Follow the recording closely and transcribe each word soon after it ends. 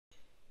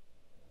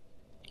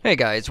Hey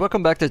guys,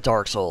 welcome back to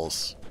Dark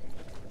Souls.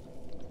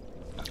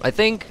 I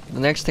think the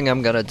next thing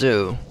I'm gonna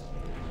do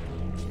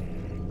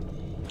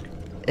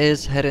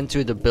is head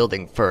into the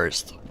building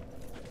first.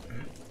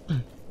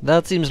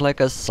 That seems like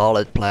a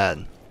solid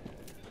plan.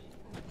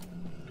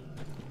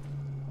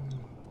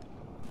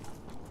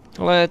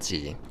 Let's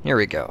see, here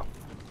we go.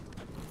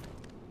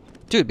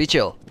 Dude, be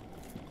chill.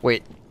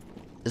 Wait,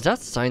 is that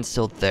sign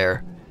still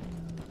there?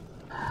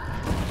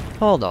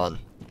 Hold on.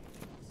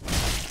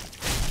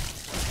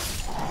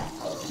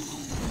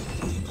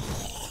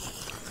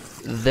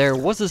 There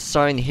was a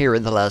sign here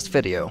in the last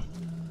video.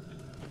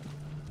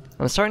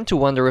 I'm starting to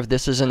wonder if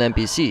this is an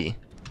NPC.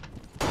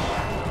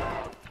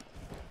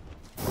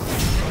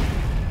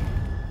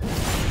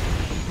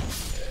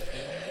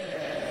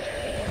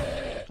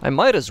 I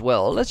might as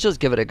well, let's just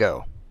give it a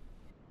go.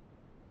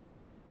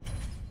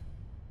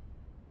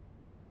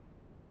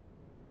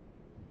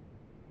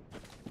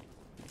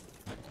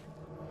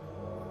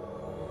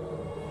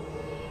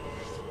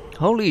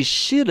 Holy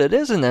shit, it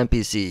is an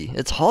NPC.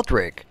 It's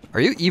Hodrick. Are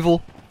you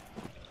evil?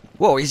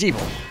 Whoa, he's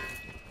evil.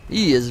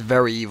 He is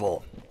very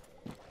evil.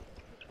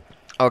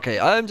 Okay,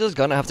 I'm just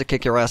gonna have to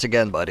kick your ass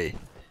again, buddy.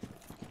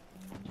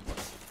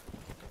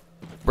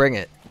 Bring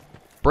it.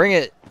 Bring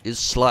it, you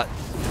slut.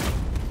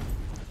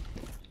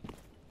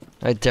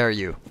 I dare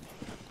you.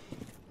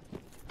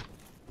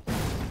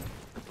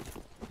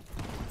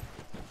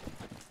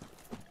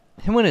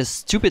 Him and his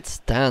stupid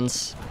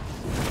stance.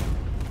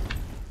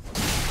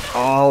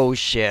 Oh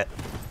shit.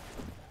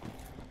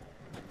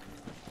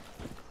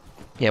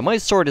 Yeah, my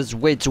sword is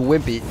way too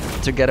wimpy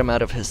to get him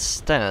out of his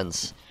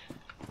stance.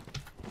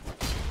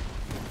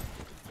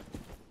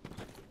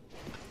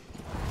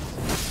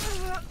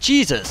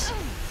 Jesus!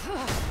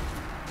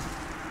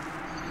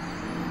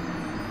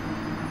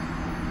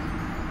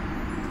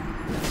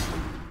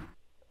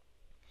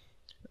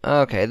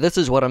 Okay, this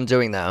is what I'm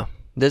doing now.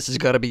 This is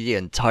gonna be the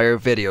entire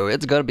video.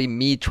 It's gonna be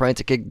me trying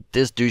to kick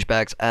this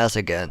douchebag's ass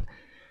again.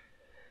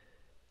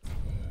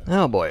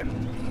 Oh boy.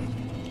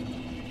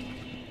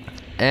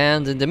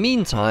 And in the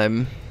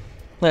meantime,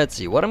 let's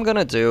see, what I'm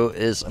gonna do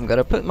is I'm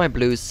gonna put my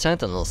blue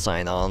sentinel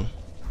sign on.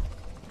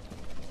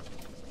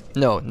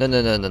 No.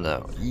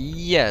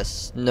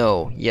 Yes,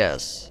 no,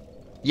 yes.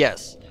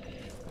 Yes.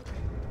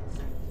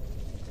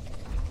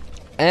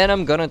 And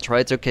I'm gonna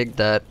try to kick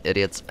that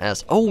idiot's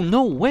ass. Oh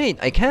no, wait,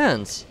 I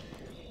can't!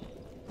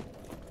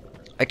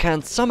 I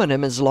can't summon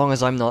him as long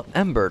as I'm not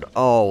embered.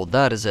 Oh,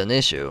 that is an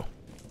issue.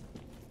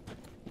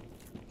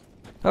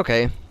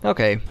 Okay,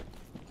 okay.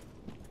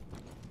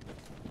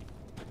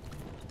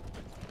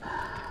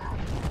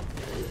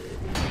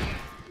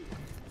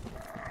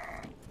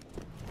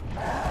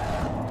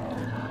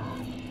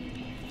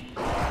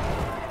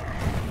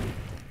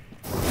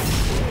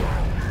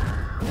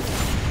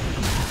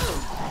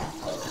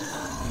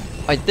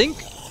 I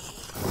think...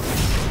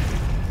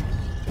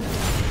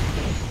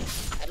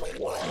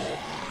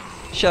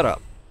 Shut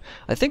up.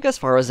 I think as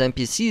far as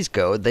NPCs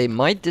go, they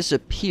might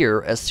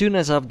disappear as soon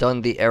as I've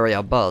done the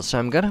area boss, so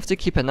I'm gonna have to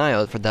keep an eye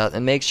out for that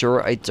and make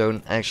sure I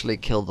don't actually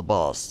kill the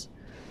boss.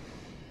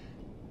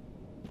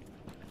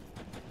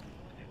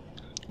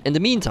 In the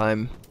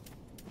meantime,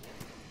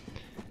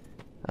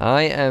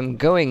 I am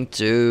going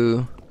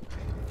to...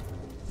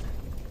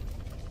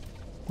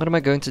 What am I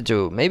going to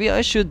do? Maybe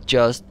I should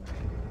just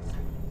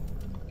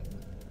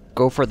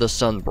go for the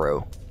sun,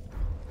 bro.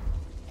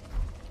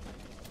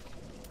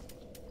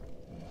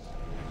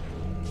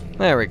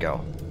 There we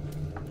go.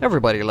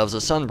 Everybody loves a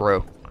sun,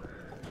 bro.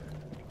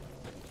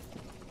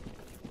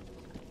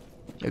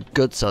 A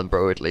good sun,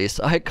 bro, at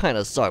least. I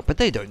kinda suck, but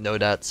they don't know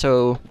that,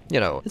 so, you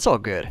know, it's all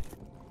good.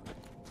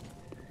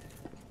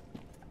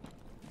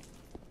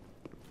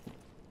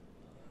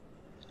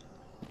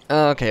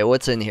 Okay,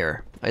 what's in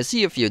here? I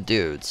see a few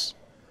dudes.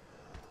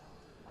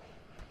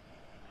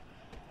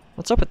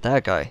 What's up with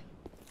that guy?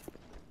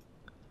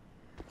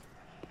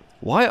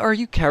 Why are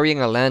you carrying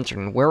a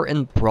lantern? We're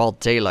in broad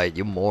daylight,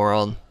 you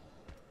moron.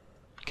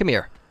 Come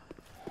here.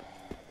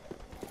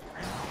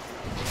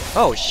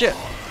 Oh shit!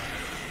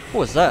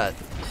 What was that?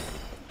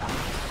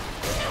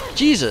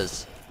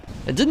 Jesus!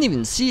 I didn't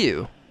even see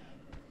you.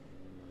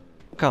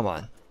 Come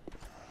on.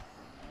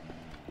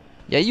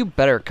 Yeah, you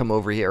better come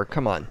over here,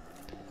 come on.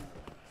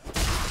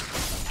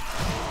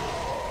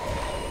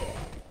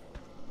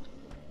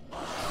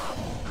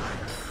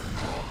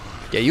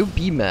 Yeah, you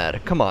be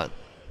mad, come on.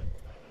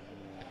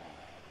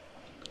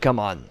 Come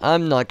on,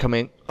 I'm not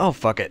coming. Oh,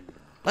 fuck it.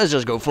 Let's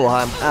just go full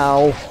ham.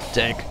 Ow,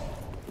 dick.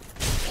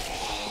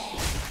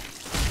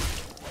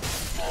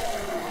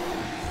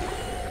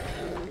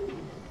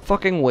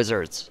 Fucking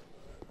wizards.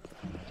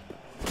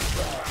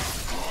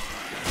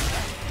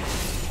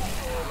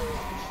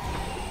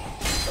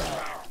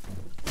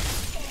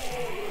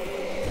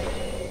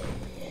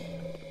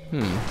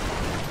 I'm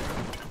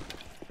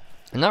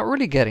not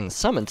really getting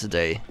summoned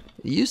today.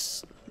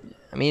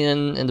 I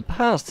mean, in the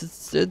past,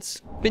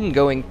 it's been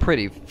going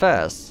pretty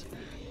fast.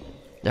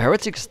 The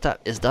heretic staff,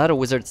 is that a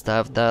wizard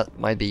staff? That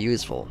might be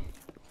useful.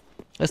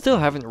 I still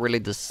haven't really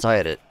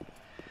decided.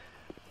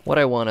 what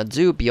I want to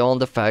do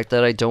beyond the fact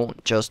that I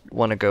don't just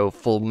want to go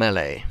full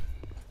melee.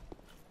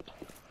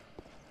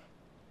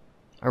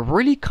 I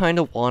really kind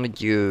of want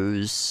to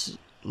use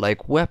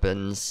like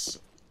weapons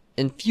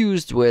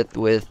infused with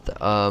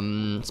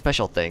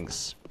special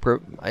things.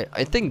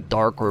 I think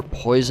dark or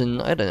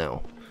poison, I don't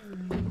know.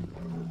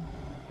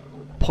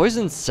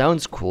 Poison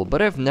sounds cool,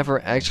 but I've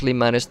never actually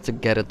managed to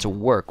get it to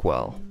work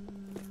well.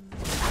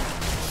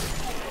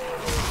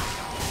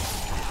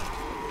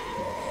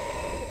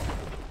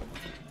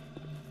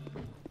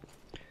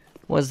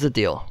 What's the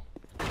deal?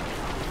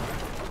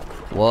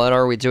 What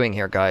are we doing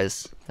here,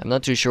 guys? I'm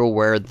not too sure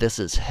where this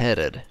is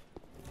headed.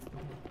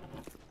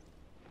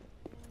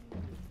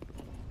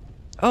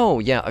 Oh,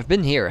 yeah, I've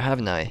been here,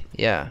 haven't I?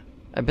 Yeah,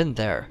 I've been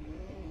there.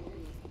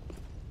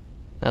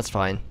 That's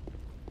fine.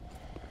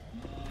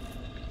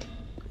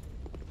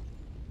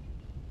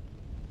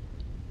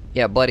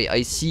 Yeah, buddy,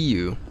 I see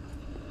you.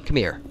 Come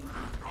here.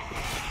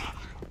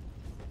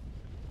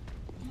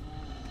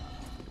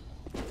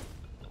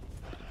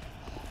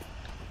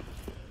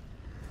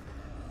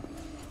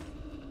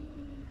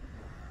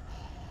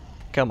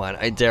 Come on,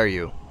 I dare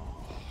you.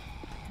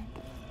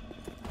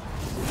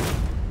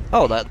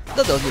 Oh, that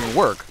doesn't even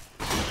work.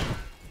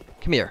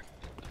 Come here.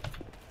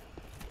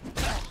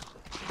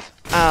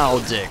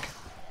 Ow, dick.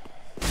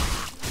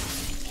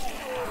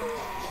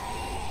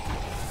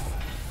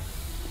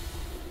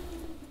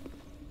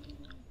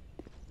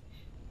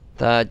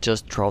 That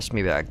just drops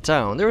me back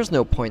down. There is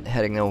no point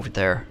heading over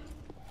there.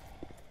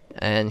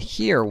 And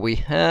here we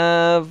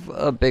have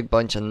a big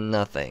bunch of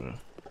nothing.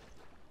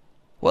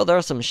 Well,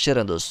 there's some shit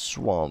in the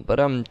swamp, but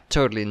I'm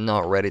totally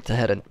not ready to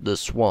head into the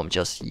swamp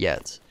just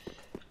yet.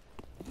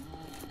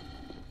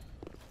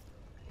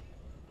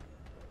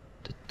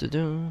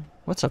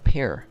 What's up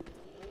here?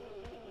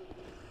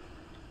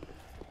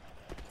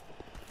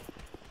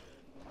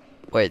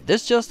 Wait,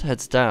 this just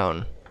heads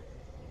down,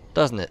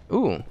 doesn't it?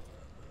 Ooh.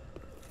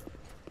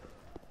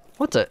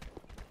 What's it?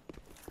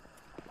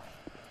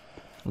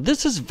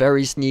 This is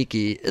very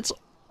sneaky. It's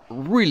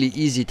really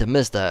easy to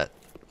miss that.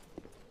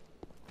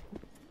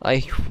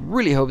 I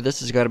really hope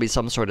this is gonna be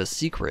some sort of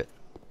secret.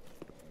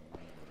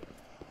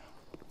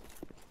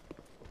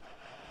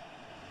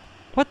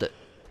 What the?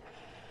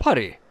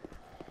 Putty?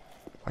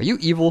 Are you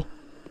evil?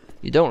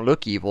 You don't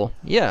look evil.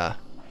 Yeah.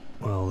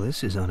 Well,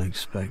 this is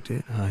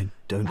unexpected. I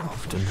don't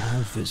often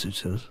have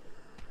visitors.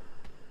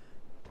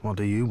 What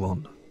do you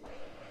want?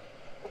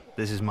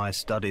 This is my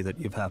study that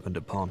you've happened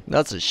upon.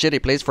 That's a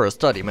shitty place for a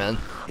study, man.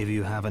 If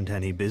you haven't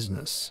any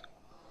business,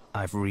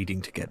 I've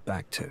reading to get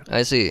back to.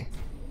 I see.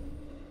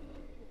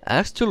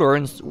 Ask to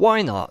learn,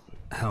 why not?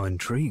 How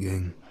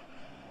intriguing.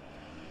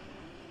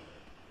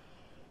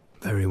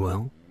 Very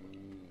well.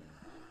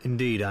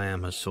 Indeed, I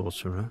am a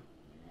sorcerer,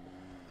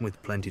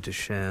 with plenty to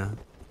share.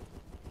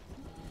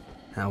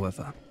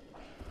 However,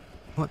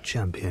 what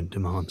champion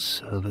demands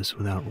service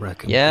without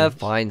recompense? Yeah,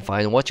 fine,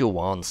 what you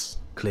want.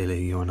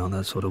 Clearly, you're not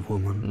that sort of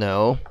woman.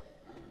 No.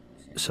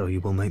 So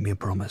you will make me a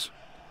promise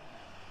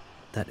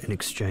that in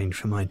exchange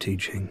for my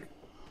teaching,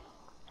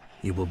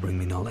 you will bring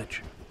me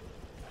knowledge.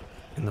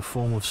 In the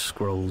form of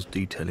scrolls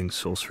detailing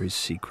sorcery's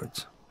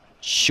secrets.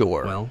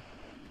 Sure. Well,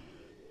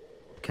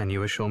 can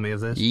you assure me of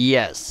this?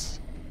 Yes.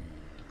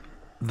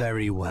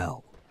 Very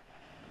well.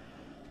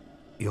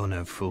 You're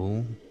no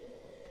fool.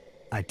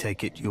 I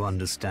take it you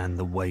understand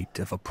the weight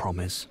of a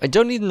promise. I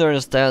don't even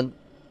understand.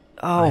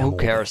 Oh, who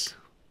cares?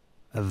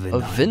 A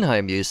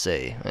Vinheim, you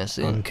say? I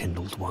see.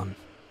 Unkindled one.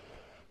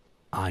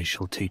 I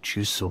shall teach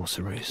you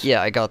sorceries.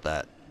 Yeah, I got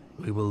that.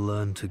 We will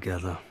learn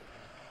together.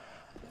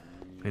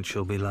 It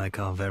shall be like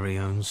our very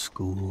own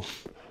school.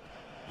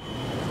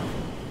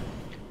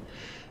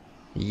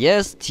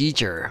 Yes,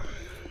 teacher.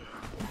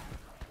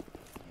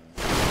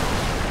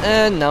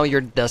 And now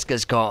your desk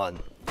is gone.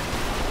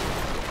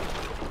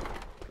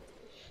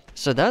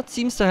 So that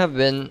seems to have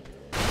been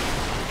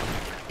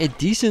a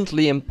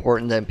decently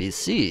important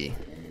NPC,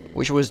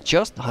 which was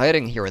just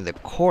hiding here in the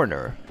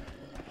corner.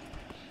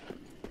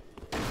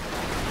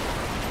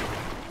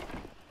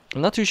 I'm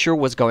not too sure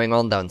what's going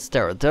on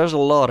downstairs. There's a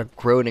lot of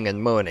groaning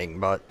and moaning,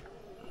 but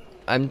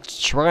I'm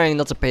trying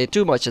not to pay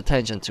too much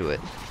attention to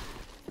it.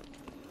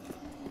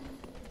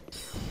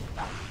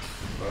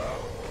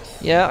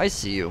 Yeah, I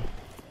see you.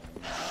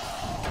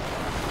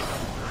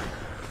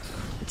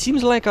 It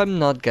seems like I'm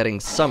not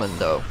getting summoned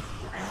though.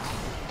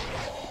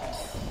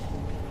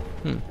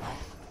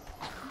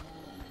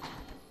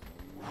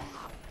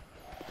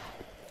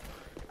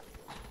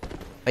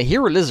 I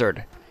hear a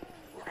lizard.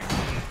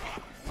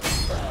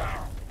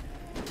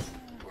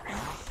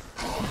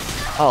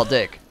 Oh,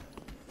 dick.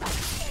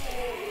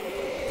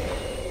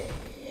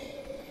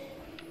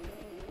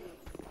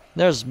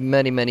 There's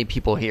many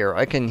people here.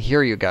 I can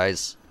hear you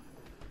guys.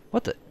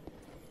 What the?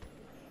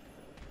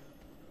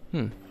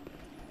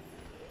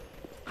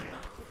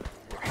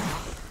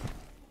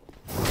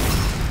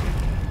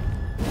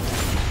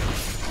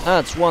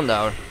 That's one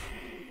down.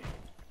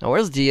 Now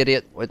where's the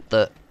idiot with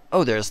the...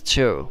 Oh, there's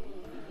two.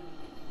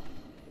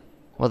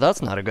 Well,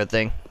 that's not a good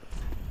thing.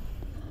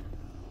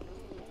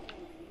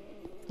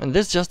 And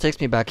this just takes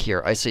me back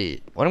here. I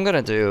see. What I'm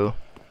gonna do...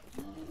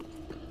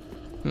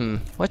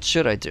 what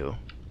should I do?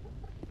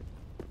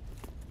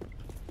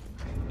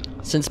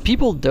 Since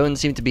people don't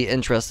seem to be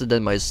interested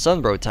in my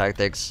Sunbro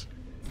tactics,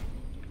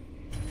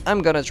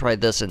 I'm gonna try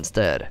this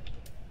instead.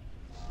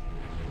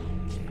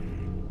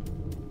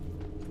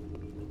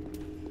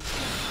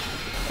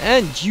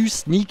 And you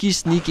sneaky,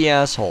 sneaky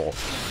asshole.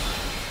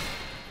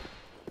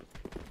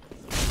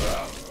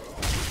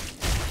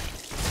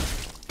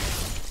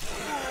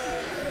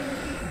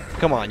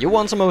 Come on, you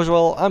want some as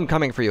well? I'm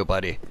coming for you,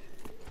 buddy.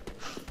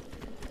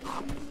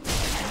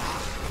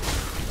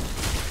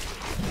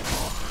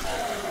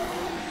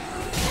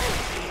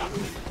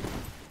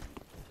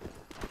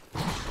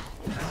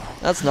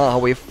 That's not how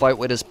we fight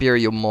with a spear,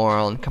 you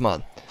moron. Come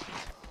on.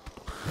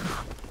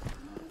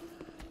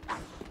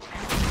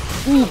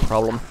 Ooh,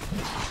 problem.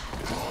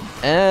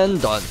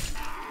 And done.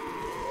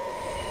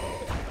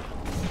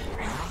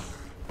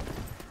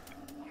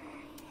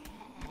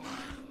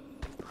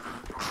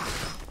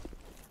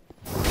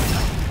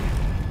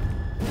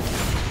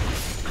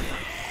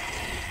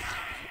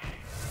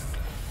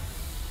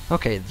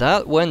 Okay,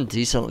 that went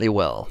decently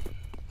well.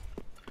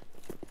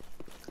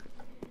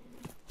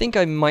 Think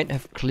I might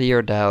have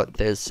cleared out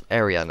this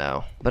area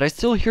now, but I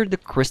still hear the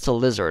crystal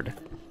lizard.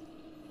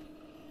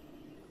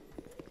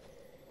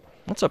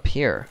 What's up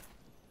here?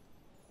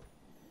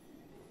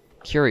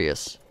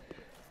 Curious.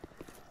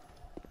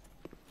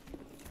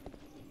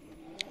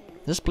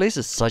 This place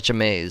is such a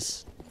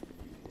maze.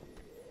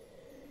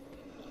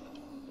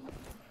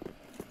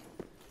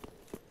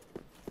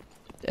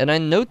 And I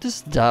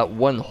noticed that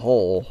one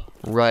hole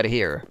right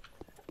here.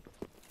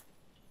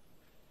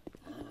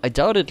 I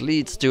doubt it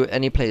leads to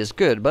any place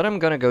good, but I'm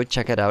gonna go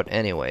check it out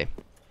anyway.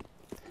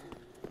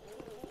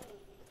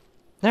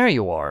 There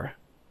you are.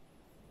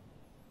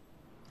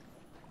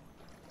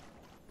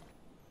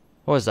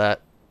 What was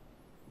that?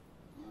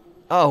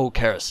 Oh, who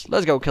cares?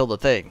 Let's go kill the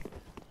thing.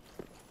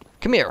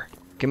 Come here.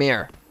 Come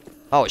here.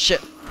 Oh,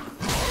 shit.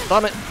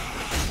 Damn it.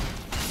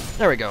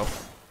 There we go.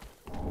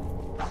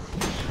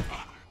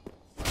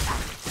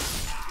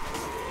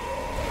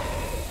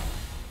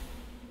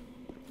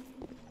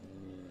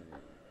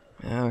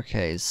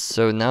 Okay,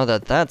 so now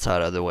that that's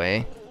out of the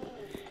way...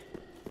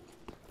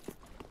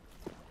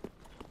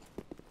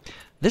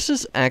 This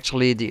is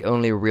actually the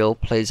only real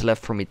place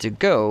left for me to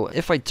go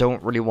if I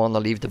don't really want to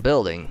leave the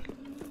building.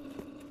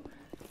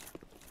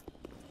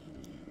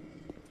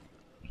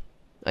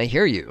 I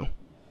hear you.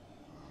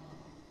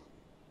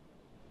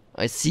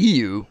 I see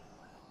you.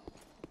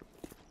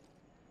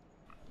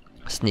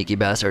 Sneaky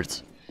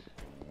bastards.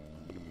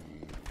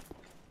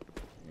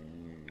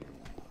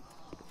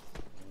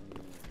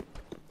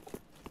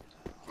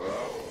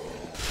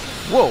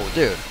 Whoa,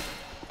 dude.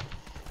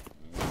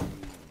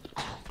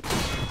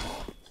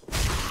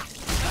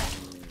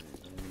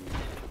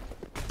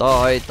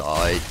 Die,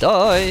 die,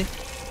 die.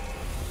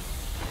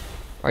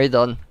 Are you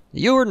done?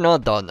 You're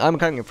not done. I'm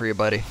coming for you,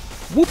 buddy.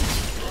 Whoop.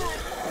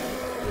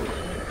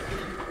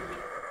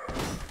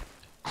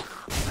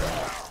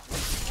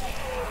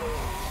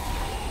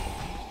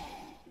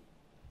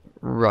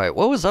 Right,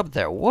 what was up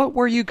there? What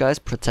were you guys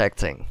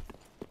protecting?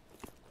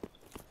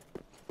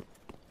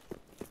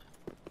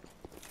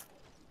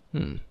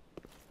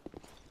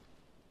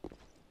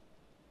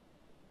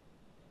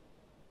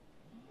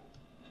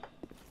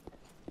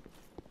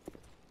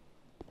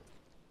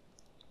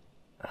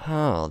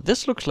 Oh,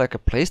 this looks like a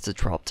place to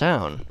drop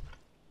down.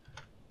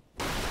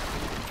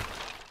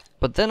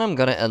 But then I'm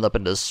gonna end up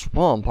in the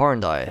swamp,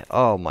 aren't I?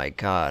 Oh my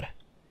god.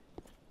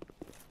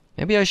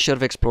 Maybe I should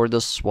have explored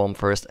the swamp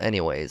first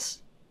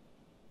anyways.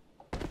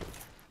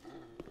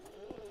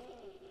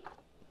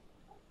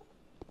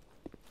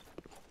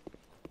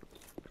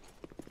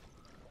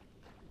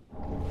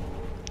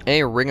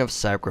 A ring of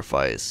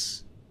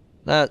sacrifice.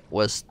 That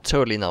was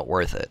totally not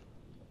worth it.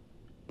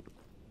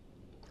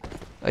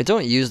 I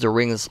don't use the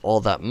rings all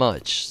that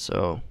much,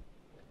 so...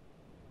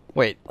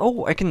 Wait,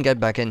 oh, I can get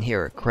back in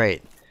here,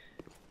 great.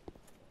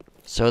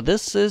 So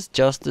this is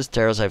just the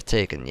stairs I've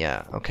taken,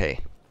 yeah,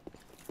 okay.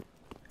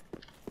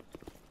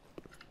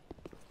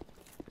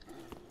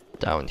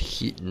 Down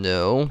here,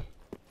 no.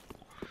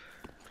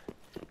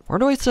 Where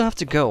do I still have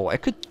to go? I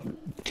could,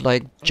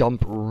 like,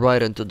 jump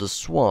right into the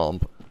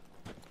swamp.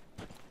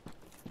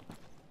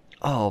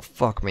 Oh,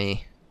 fuck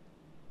me.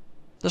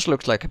 This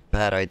looks like a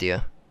bad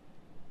idea.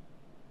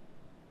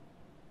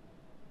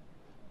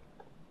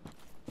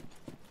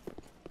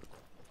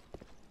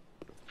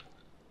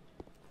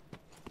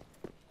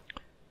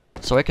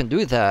 So I can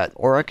do that,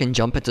 or I can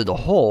jump into the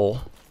hole,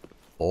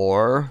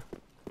 or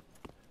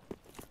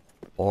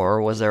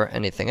was there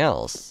anything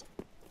else?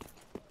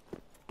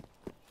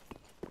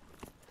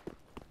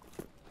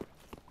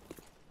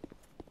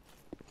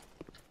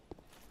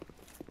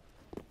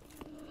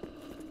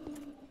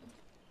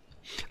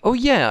 Oh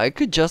yeah, I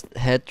could just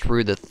head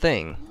through the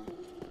thing.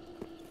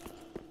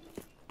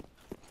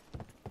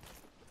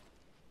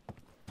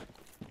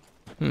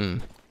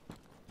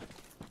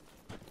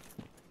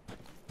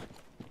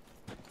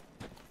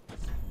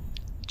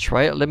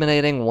 Try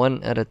eliminating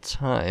one at a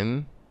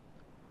time.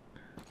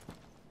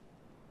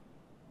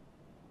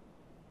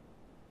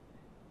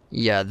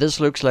 Yeah, this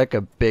looks like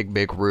a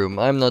big room.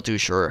 I'm not too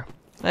sure.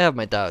 I have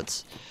my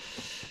doubts.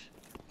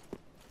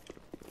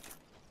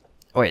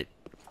 Wait.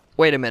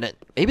 Wait a minute.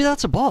 Maybe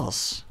that's a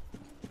boss.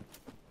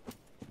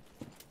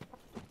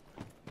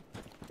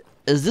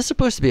 Is this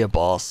supposed to be a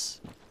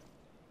boss?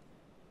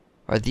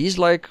 Are these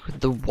like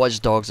the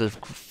watchdogs of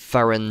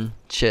Farron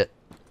shit?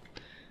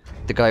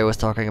 The guy I was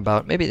talking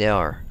about? Maybe they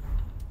are.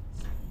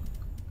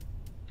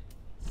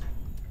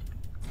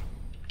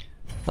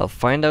 I'll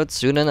find out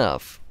soon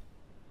enough.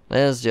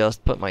 Let's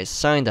just put my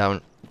sign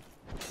down.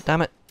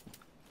 Damn it.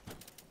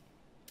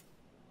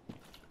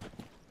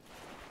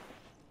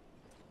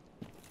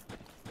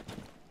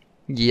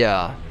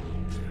 Yeah.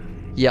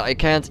 Yeah, I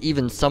can't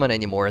even summon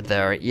anymore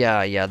there.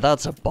 Yeah,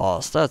 that's a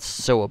boss. That's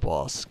so a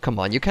boss. Come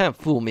on, you can't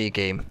fool me,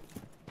 game.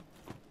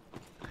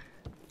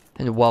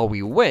 And while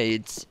we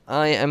wait,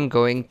 I am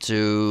going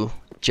to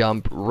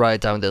jump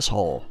right down this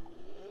hole.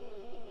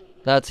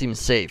 That seems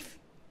safe.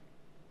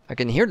 I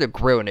can hear the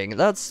groaning.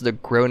 That's the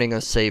groaning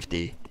of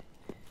safety.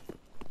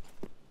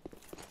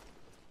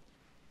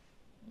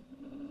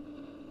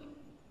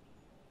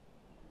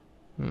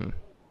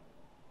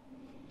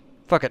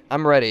 Fuck it,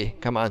 I'm ready.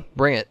 Come on,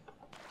 bring it.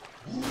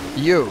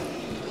 You.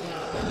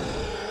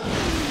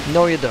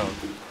 No, you don't.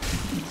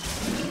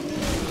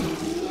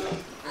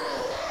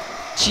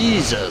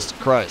 Jesus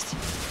Christ.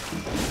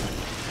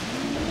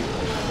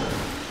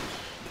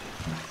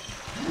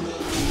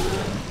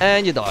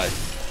 And you die.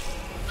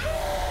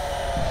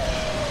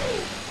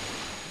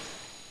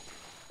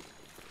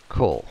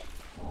 Cool.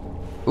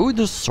 Ooh,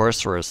 the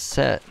sorcerer's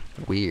set.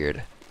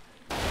 Weird.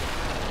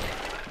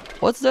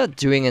 What's that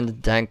doing in the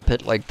dank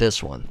pit like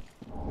this one?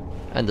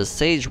 And the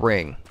sage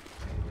ring.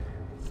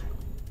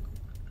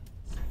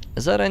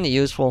 Is that any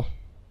useful?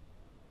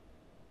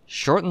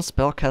 Shorten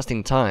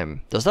spellcasting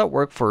time. Does that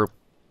work for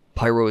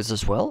pyros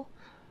as well?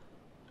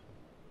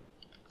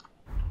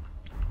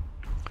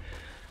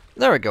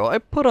 There we go. I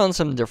put on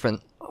some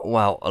different...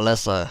 Wow,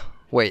 Alessa.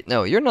 Wait,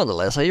 no, you're not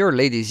Alessa. You're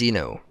Lady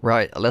Zeno.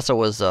 Right, Alessa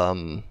was,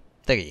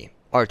 thingy.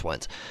 Art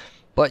went.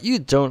 But you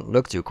don't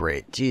look too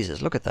great.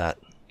 Jesus, look at that.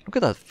 Look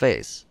at that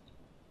face.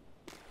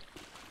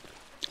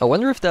 I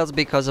wonder if that's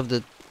because of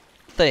the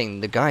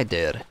thing the guy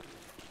did.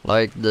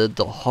 Like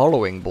the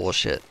hollowing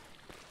bullshit.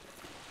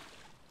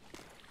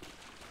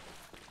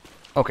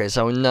 Okay,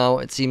 so now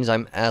it seems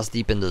I'm ass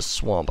deep in the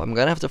swamp. I'm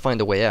gonna have to find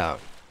a way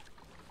out.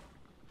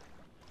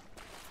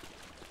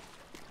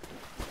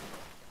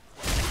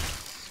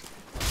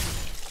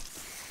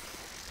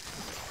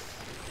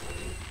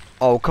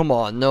 Oh, come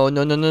on.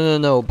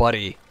 No,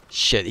 buddy.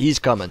 Shit, he's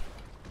coming.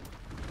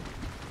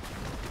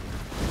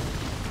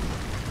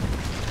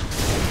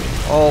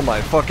 Oh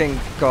my fucking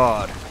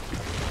god.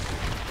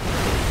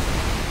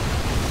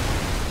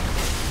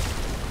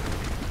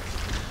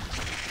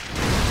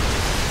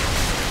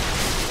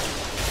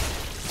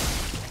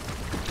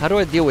 How do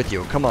I deal with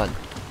you? Come on.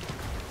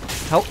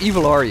 How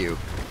evil are you?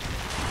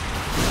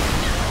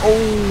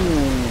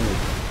 Oh.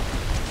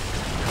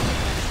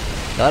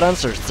 That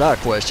answers that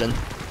question.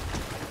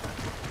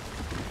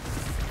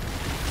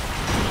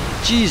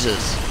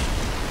 Jesus.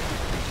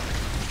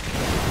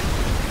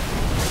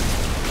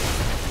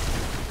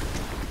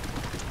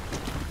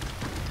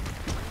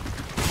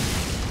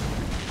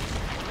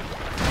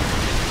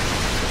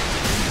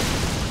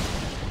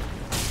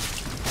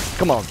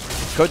 Come on,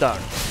 go down.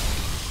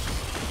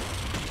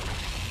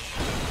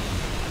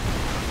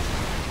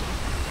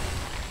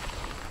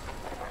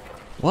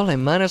 Well, I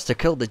managed to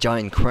kill the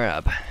giant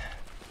crab.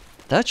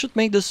 That should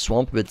make the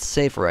swamp a bit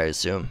safer, I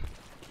assume.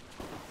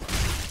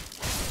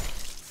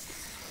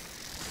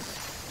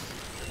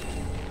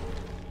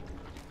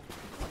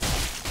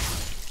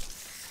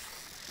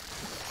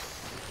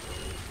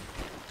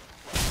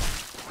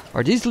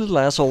 Are these little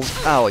assholes?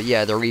 Oh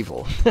yeah, they're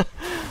evil. I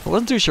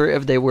wasn't too sure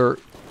if they were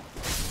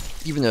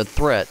even a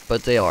threat,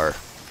 but they are.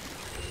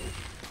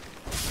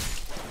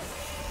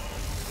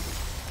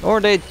 Or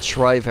they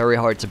try very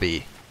hard to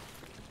be.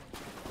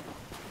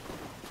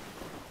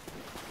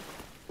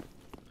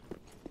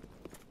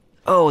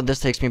 Oh, this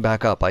takes me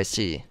back up, I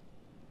see.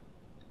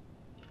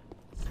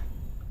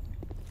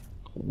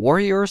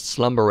 Warriors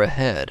slumber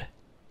ahead.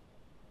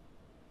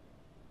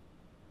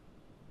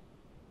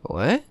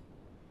 What?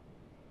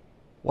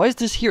 Why is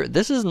this here?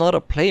 This is not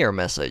a player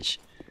message.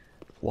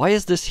 Why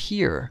is this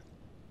here?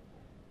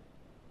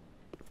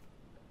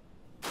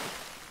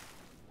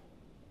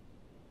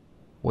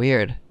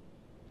 Weird.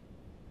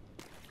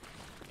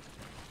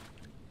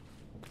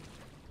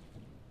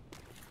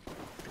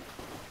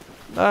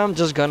 I'm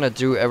just gonna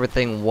do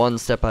everything one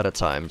step at a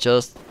time.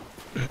 Just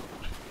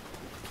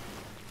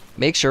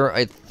make sure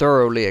I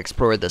thoroughly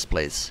explore this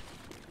place.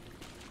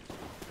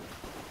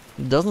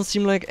 Doesn't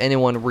seem like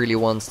anyone really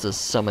wants to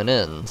summon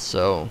in,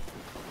 so...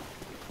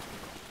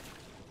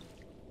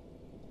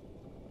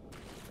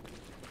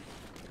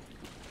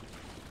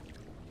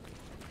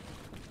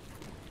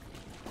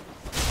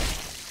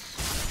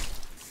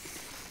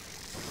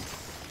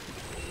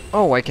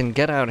 Oh, I can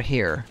get out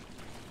here.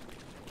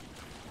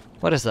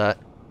 What is that?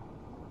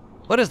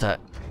 What is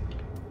that?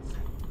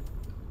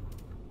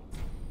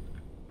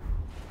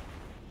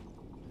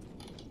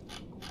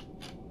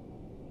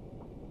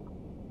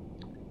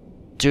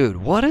 dude,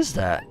 what is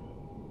that?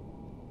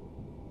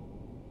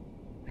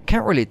 I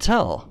can't really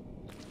tell.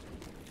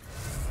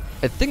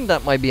 I think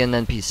that might be an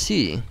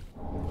NPC.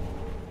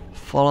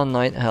 Fallen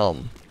Knight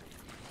Helm.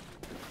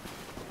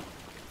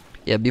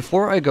 Yeah,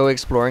 before I go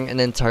exploring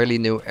an entirely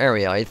new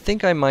area, I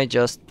think I might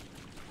just...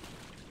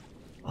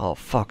 Oh,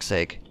 fuck's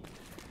sake.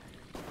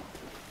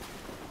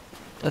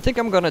 I think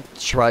I'm gonna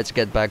try to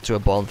get back to a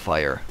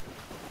bonfire.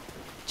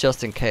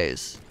 Just in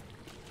case.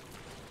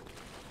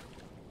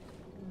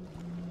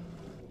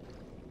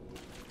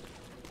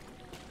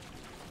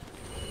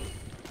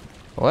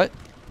 What?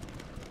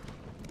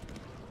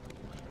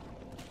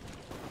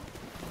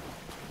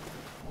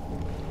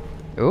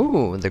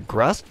 Ooh, the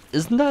grass.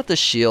 Isn't that the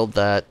shield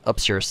that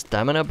ups your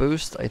stamina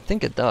boost? I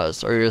think it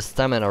does. Or your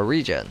stamina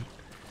regen.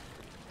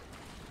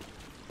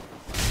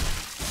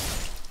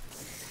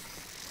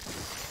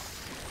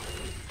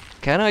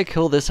 Can I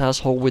kill this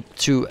asshole with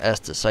 2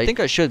 Estus? I think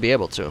I should be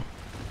able to.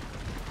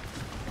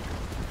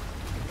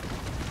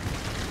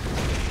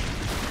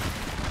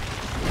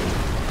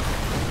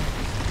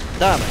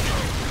 Damn it.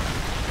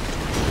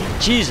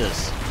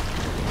 Jesus.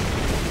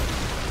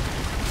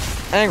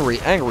 Angry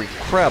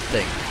crab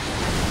thing.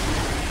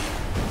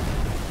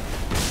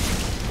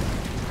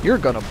 You're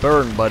gonna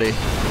burn, buddy.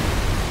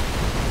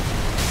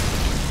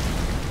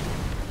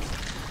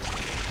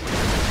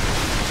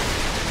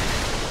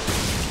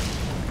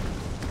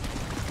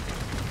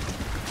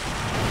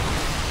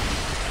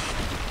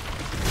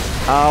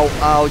 Ow,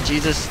 ow,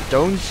 Jesus,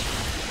 don't.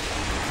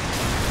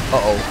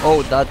 Uh-oh,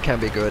 oh, that can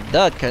be good.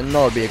 That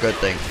cannot be a good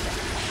thing.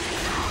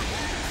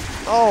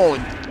 Oh,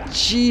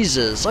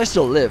 Jesus, I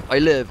still live. I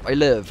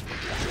live.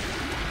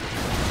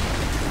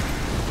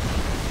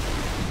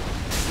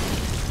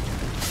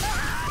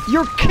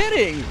 You're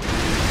kidding!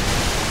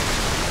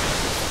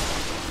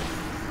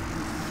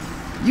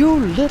 You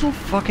little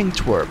fucking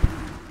twerp.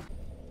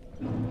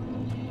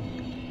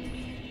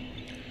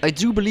 I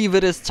do believe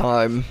it is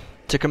time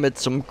to commit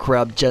some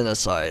crab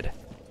genocide.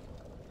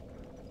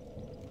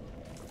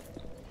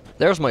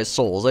 There's my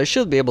souls. I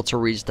should be able to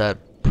reach that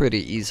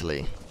pretty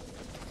easily.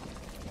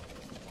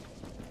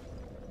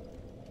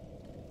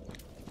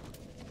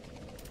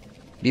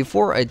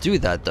 Before I do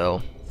that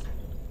though,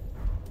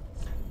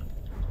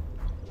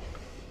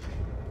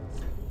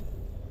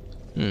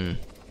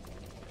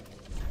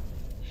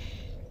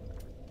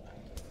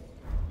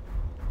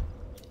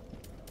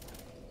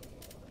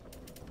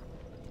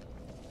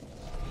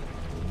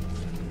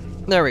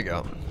 there we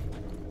go.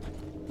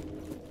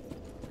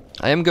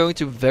 I am going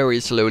to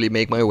very slowly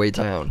make my way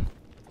down.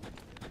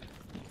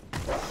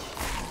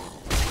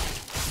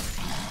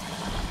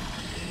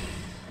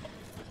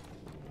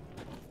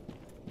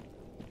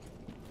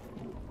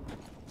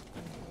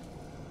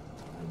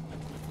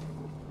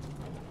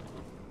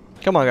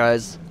 Come on,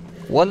 guys.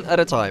 One at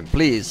a time,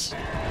 please.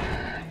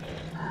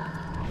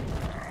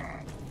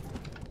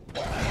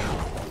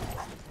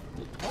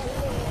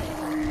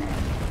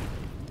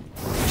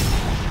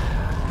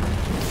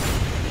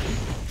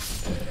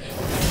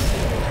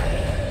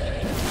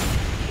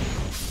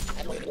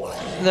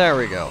 There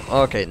we go.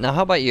 Okay, now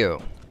how about you?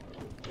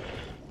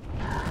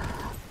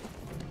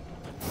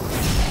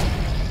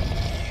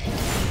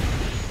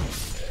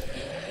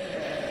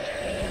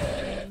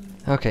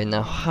 Okay,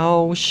 now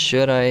how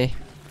should I...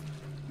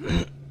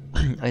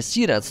 I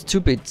see that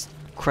stupid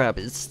crab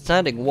is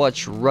standing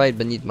watch right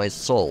beneath my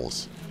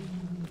souls.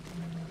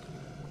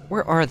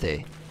 Where are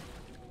they?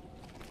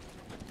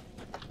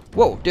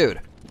 Whoa, dude.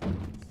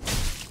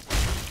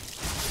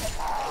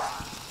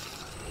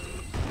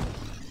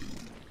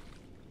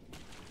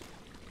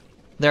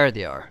 There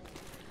they are.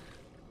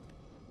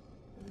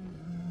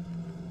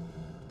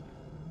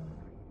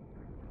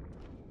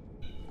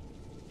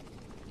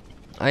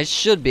 I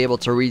should be able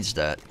to reach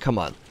that. Come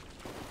on.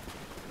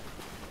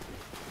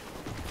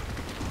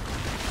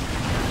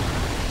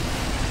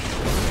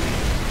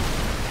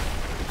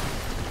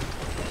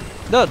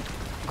 That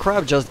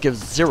crab just gives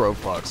 0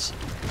 fucks.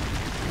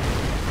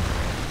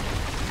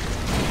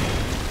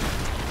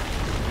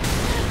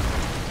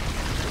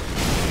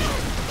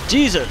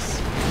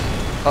 Jesus!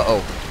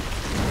 Uh-oh.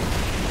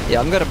 Yeah,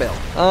 I'm gonna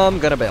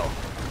bail.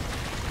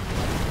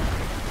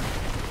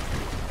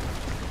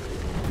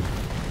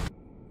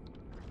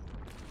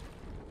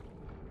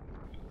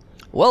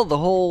 Well, the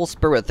whole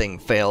spirit thing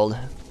failed.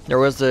 There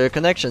was a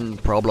connection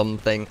problem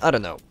thing. I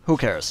don't know. Who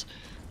cares?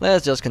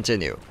 Let's just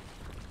continue.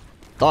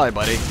 Die,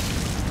 buddy.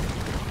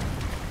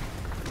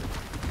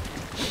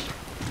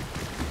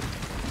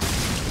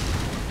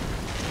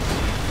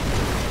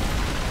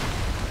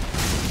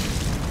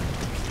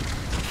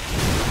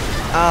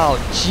 Ow,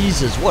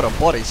 Jesus, what a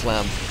body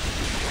slam.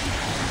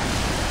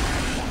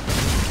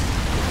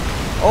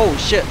 Oh,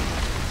 shit.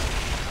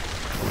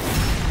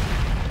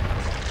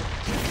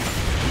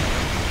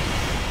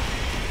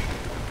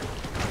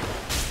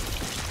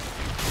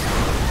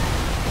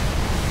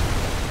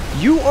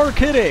 You are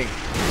kidding!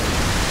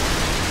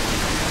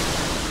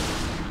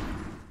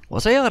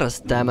 Was I out of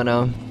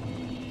stamina?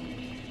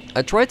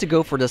 I tried to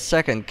go for the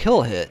second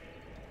kill hit.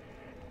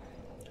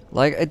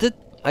 Like,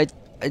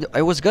 I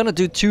I was gonna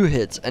do 2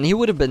 hits and he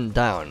would have been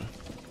down.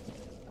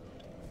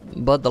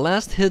 But the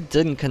last hit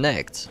didn't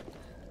connect.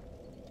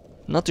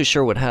 Not too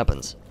sure what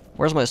happens.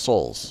 Where's my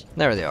souls?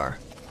 There they are.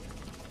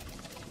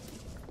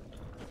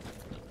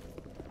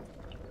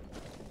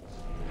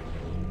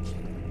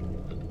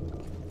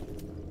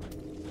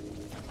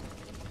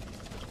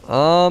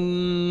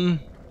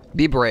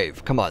 Be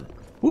brave. Come on.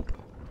 Whoop.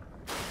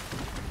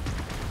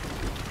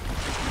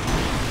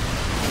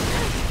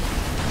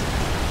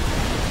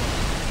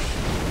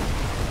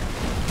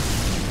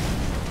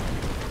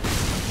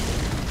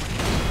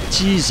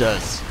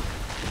 Jesus.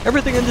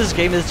 Everything in this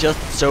game is just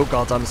so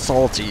goddamn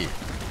salty.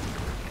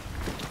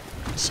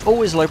 It's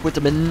always like with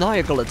the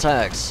maniacal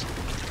attacks.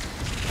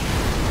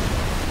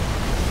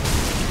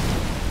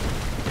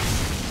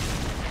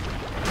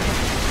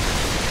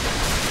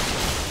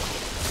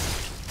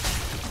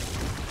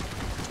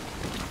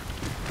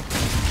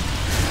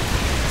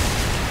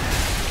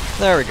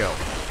 There we go.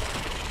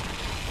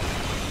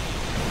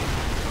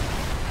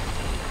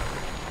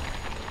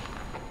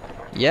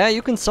 Yeah,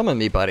 you can summon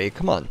me, buddy.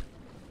 Come on.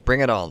 Bring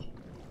it on.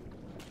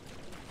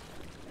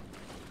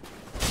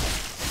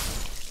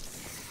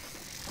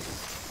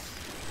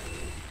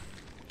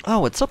 Oh,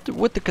 what's up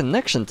with the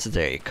connection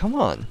today? Come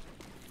on.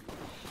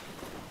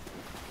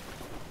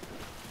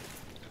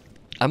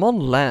 I'm on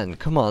LAN.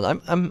 Come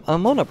on.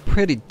 I'm on a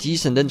pretty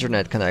decent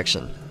internet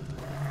connection.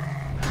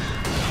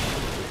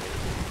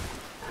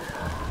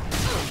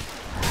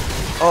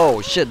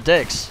 Oh, shit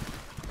dicks.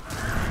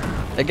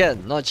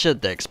 Again, not shit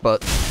dicks,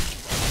 but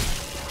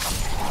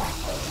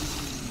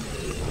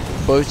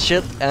both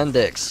shit and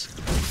dicks.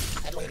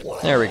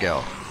 There we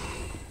go.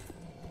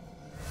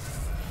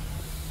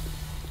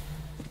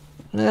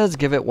 Let's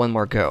give it one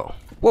more go.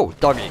 Whoa,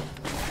 doggy.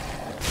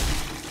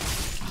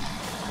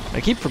 I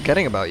keep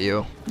forgetting about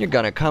you. You're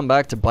gonna come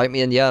back to bite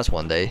me in the ass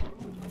one day.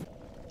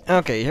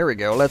 Okay, here we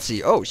go. Let's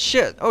see. Oh,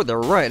 shit. Oh, they're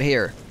right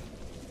here.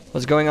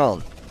 What's going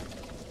on?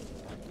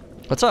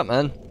 What's up,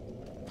 man?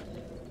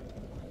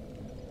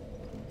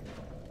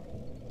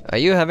 Are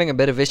you having a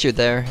bit of issue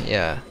there?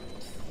 Yeah.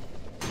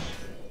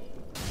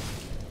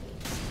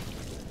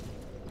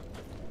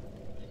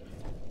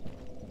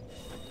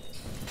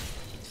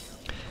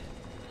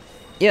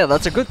 Yeah,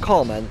 that's a good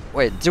call, man.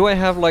 Wait, do I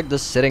have like the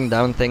sitting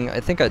down thing? I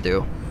think I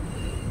do.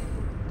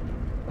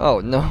 Oh,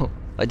 no,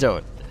 I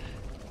don't.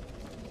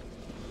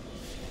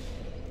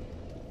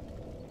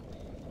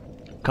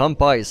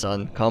 Kampai,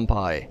 son.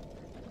 Kampai.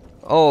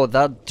 Oh,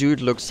 that dude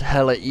looks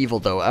hella evil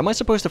though. Am I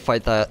supposed to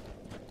fight that?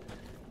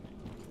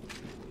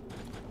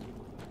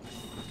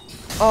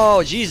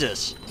 Oh,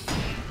 Jesus.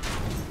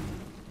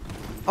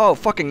 Oh,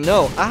 fucking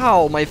no.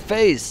 Ow, my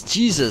face.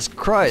 Jesus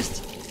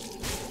Christ.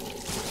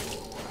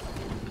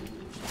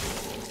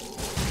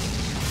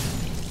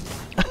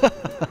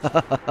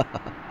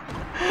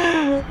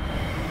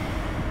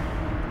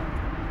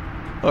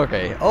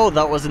 Okay. Oh,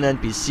 that was an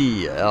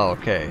NPC. Oh,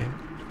 okay.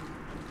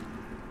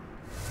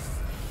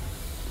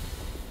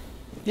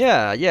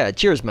 Yeah,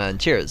 cheers, man,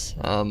 cheers.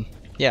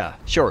 Yeah,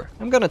 sure.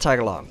 I'm gonna tag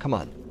along, come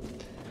on.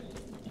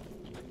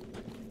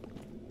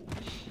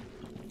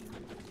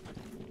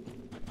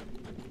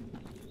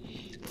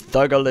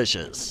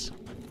 Thugalicious.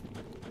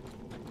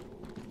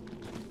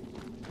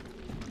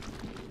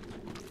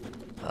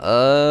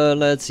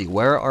 Let's see,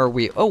 where are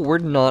we? Oh, we're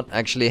not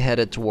actually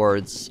headed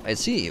towards... I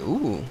see,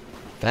 ooh,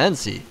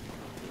 fancy.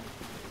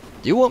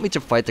 Do you want me to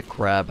fight the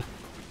crab?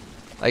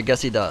 I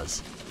guess he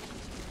does.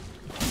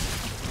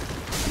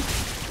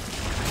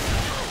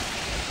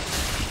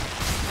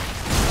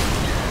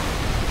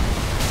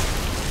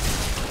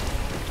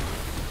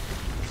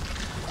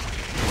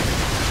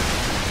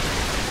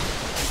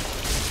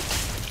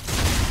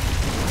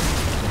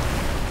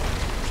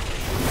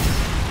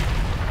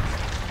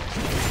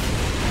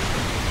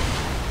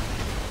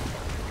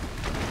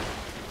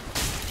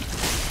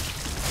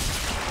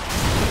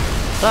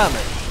 Damn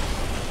it.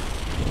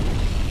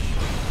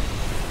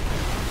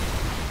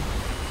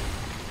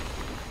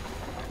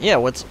 Yeah,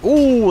 what's...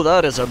 Ooh,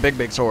 that is a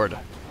big sword.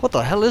 What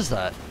the hell is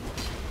that?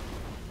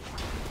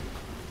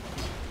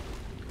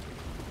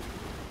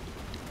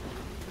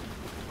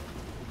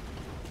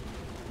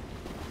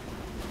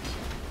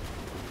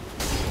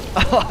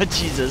 Oh,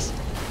 Jesus.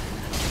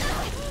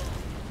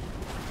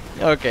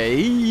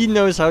 Okay, he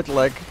knows how to,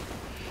 like,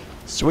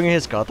 swing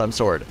his goddamn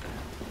sword.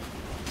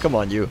 Come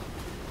on, you.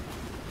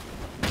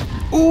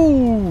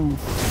 Ooh!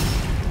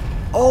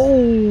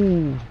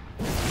 Oh!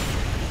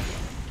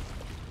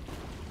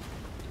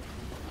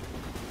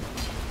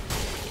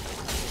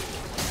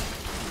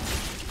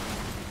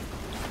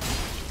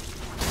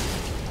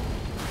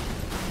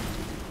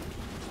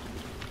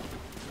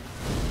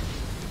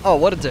 Oh,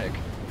 what a dick.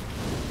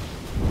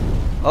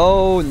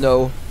 Oh,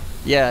 no.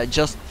 Yeah,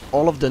 just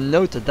all of the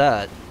note of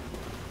that.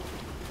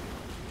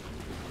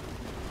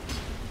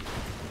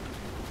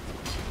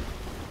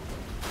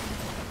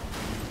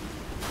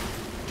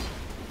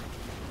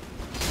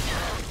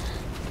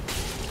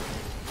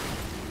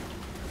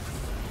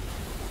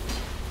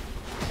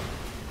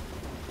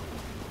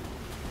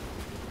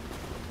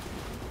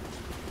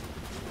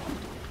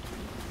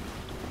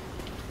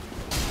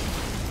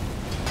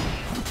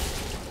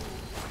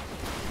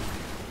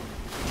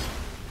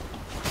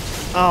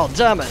 Oh,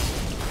 damn it!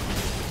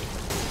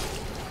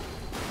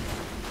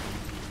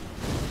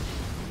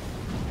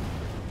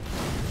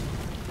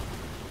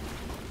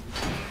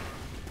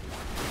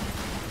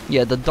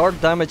 Yeah, the dark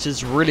damage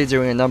is really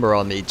doing a number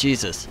on me,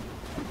 Jesus.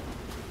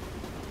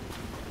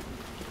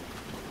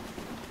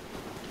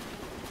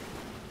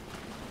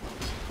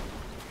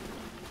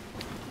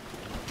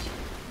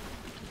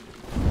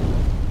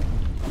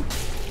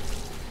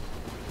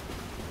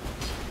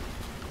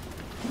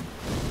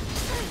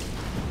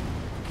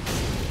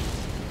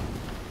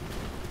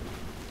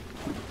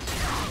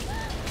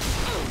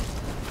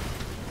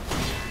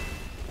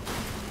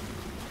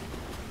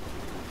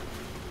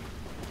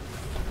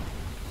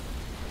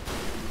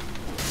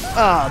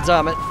 Ah,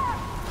 damn it.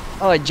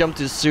 Oh, I jumped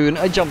too soon.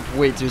 I jumped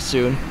way too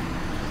soon.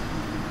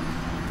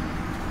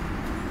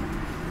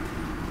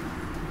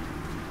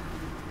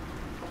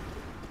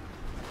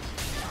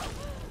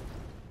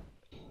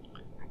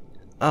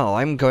 Oh,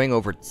 I'm going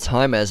over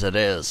time as it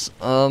is.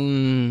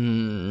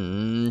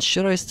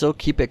 Should I still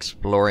keep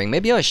exploring?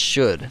 Maybe I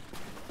should.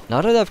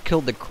 Now that I've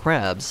killed the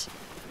crabs,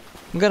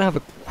 I'm gonna have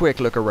a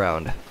quick look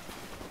around.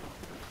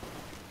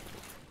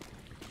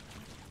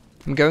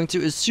 I'm going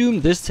to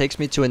assume this takes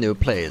me to a new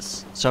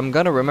place, so I'm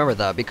gonna remember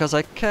that because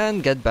I can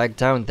get back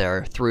down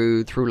there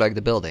through like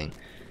the building.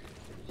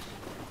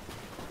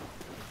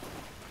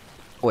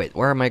 Wait,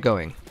 where am I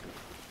going?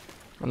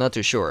 I'm not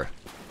too sure.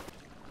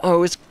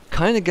 Oh, it's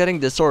kind of getting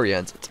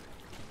disoriented.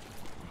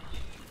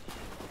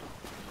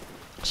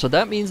 So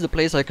that means the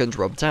place I can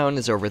drop down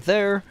is over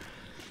there,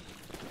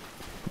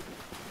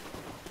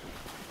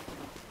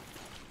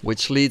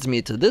 which leads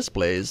me to this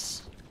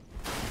place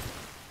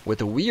with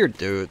a weird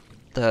dude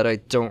that I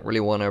don't really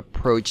want to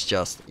approach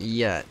just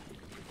yet.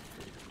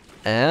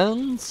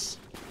 And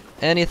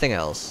anything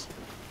else.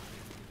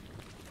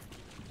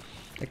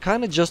 I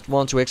kind of just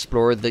want to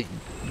explore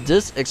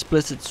this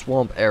explicit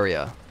swamp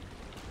area.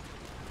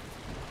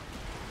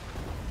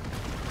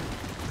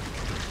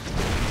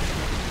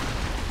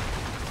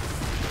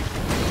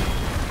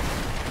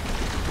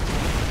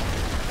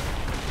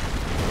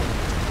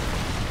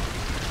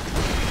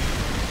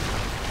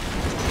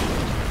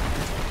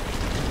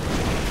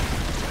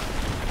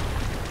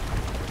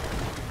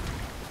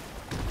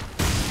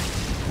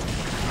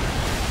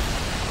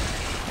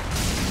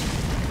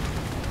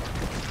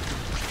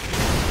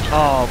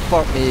 Oh,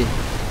 fuck me.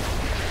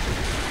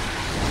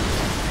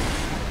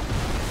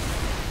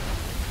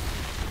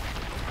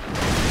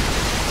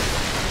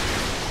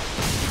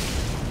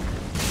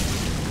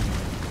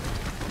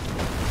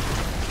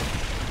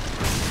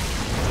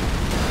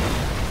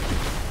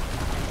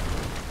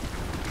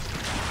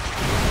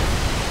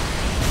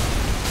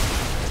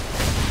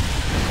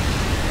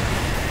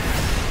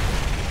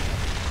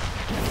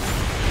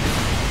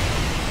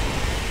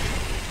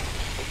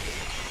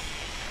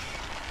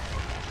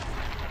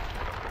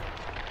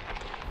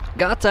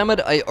 God damn it,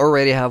 I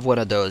already have one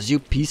of those, you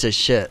piece of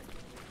shit.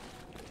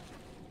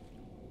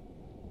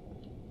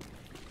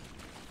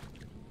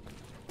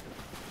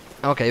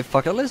 Okay,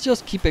 fuck it, let's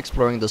just keep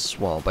exploring the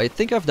swamp. I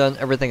think I've done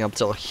everything up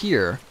till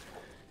here.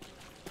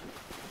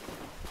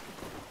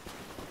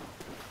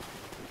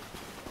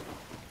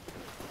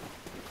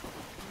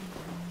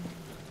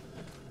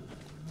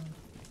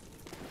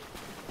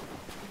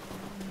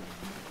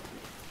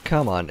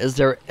 Come on, is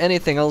there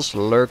anything else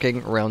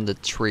lurking around the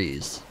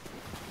trees?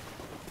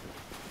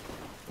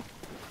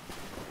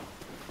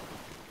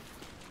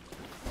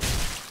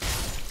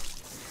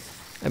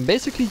 I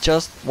basically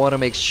just want to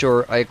make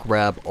sure I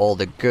grab all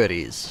the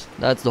goodies.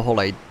 That's the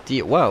whole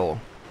idea. Wow,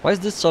 why is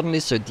this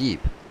suddenly so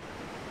deep?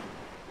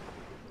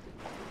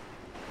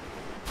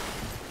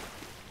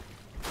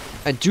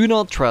 I do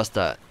not trust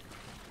that.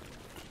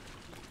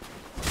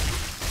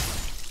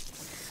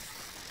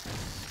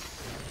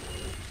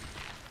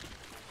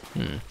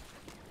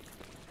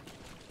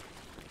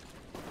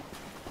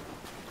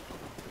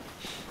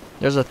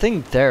 There's a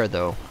thing there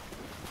though.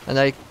 And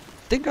I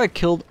think I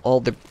killed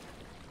all the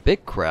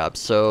big crabs,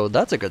 so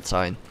that's a good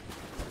sign.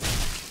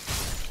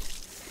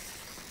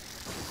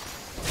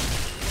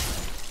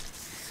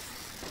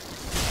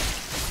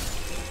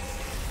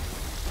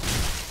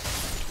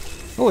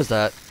 What was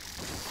that?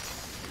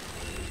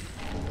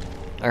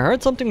 I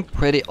heard something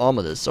pretty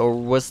ominous, or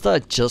was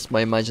that just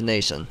my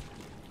imagination?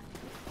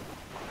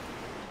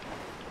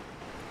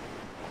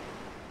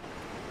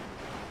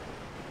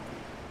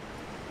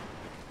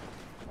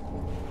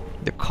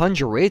 The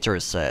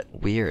Conjurator set,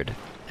 weird.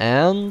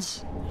 And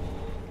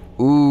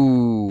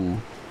ooh,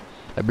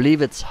 I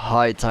believe it's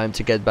high time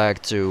to get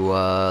back to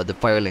the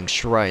Firelink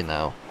Shrine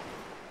now.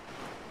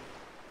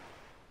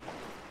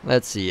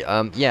 Let's see,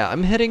 yeah,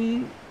 I'm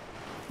hitting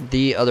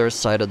the other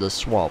side of the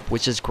swamp,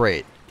 which is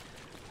great.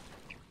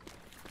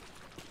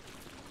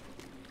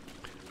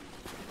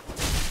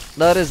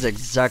 That is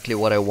exactly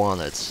what I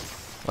wanted.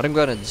 What I'm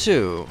gonna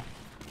do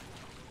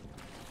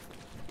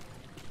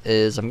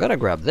is I'm gonna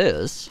grab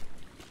this.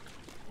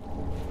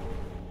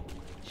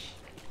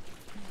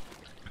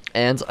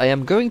 And I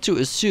am going to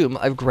assume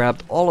I've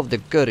grabbed all of the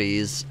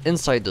goodies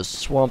inside the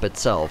swamp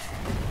itself.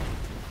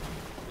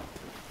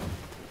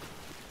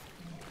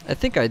 I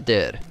think I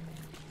did.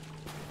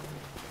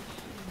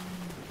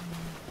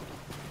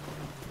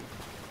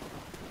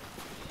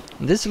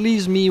 This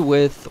leaves me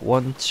with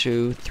 1,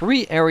 2,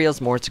 3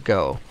 areas more to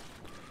go.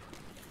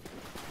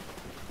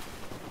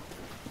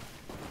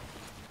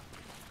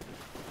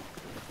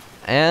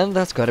 And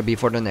that's gotta be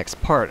for the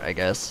next part, I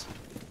guess.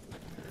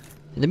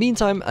 In the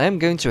meantime, I am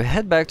going to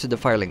head back to the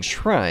Firelink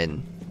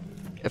Shrine.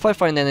 If I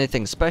find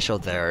anything special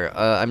there,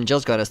 I'm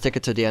just gonna stick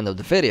it to the end of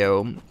the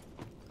video.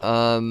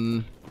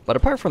 But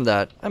apart from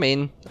that, I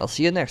mean, I'll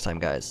see you next time,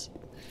 guys.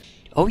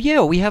 Oh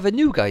yeah, we have a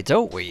new guy,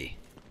 don't we?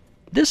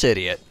 This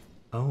idiot.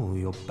 Oh,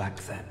 you're back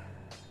then.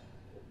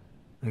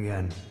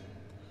 Again,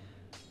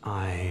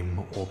 I'm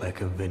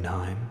Orbeck of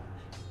Vinheim,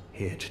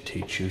 here to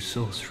teach you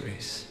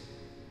sorceries.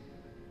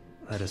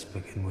 Let us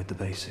begin with the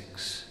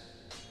basics.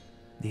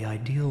 The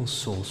ideal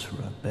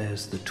sorcerer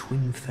bears the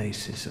twin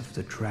faces of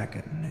the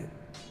dragon.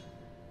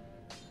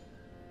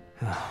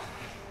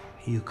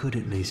 You could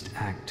at least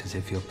act as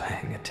if you're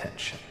paying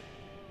attention.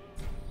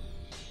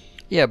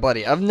 Yeah,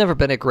 buddy, I've never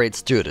been a great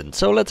student,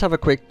 so let's have a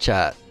quick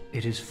chat.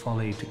 It is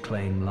folly to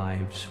claim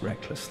lives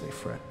recklessly,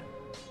 friend.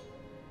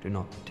 Do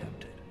not be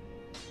tempted.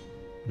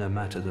 No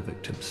matter the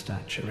victim's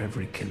stature,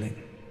 every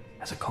killing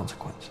has a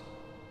consequence.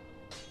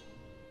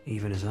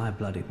 Even as I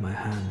bloodied my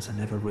hands, I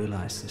never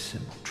realized this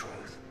simple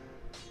truth.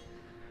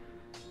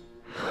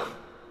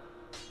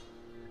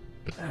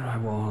 There I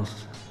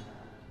was,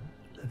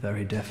 the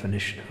very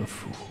definition of a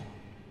fool.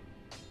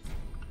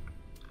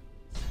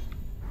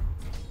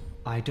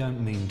 I don't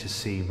mean to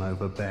seem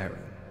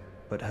overbearing,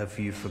 but have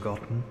you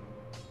forgotten?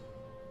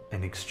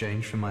 In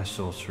exchange for my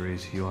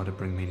sorceries, you are to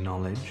bring me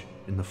knowledge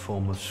in the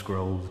form of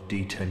scrolls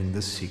detailing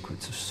the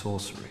secrets of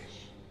sorcery.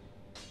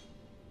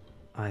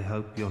 I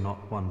hope you're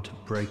not one to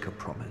break a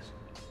promise.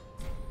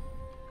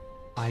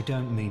 I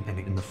don't mean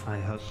any in the I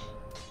hope.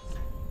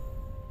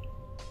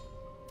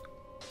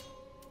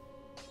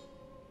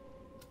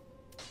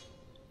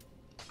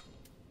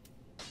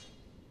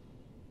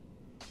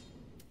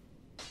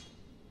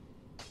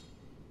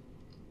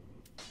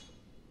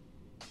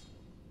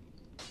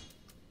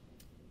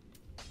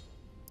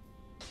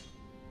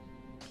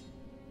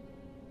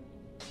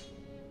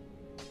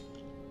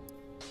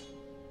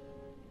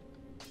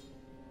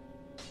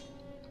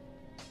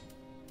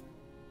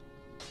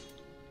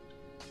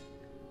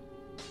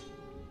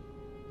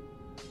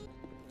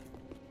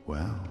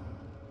 Well,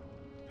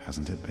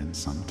 hasn't it been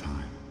some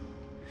time?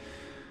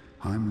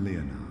 I'm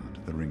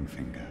Leonard, the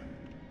Ringfinger.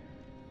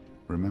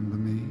 Remember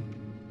me?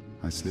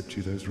 I slipped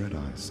you those red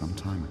eyes some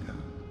time ago.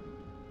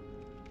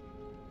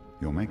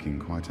 You're making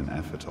quite an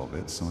effort of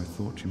it, so I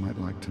thought you might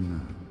like to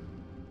know.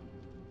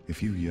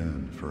 If you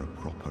yearn for a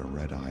proper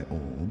red-eye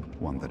orb,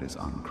 one that is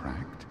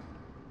uncracked,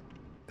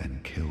 then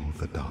kill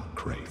the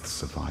Dark Wraith,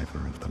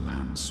 survivor of the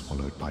land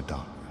swallowed by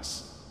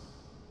darkness.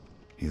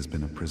 He has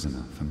been a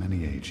prisoner for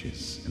many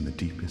ages in the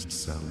deepest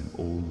cell in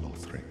all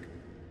Lothric.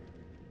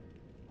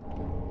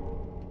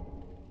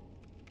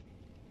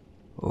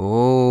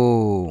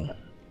 Oh.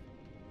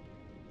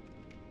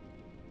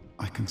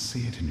 I can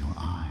see it in your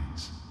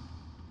eyes.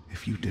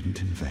 If you didn't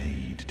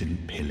invade,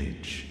 didn't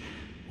pillage,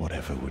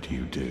 whatever would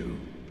you do?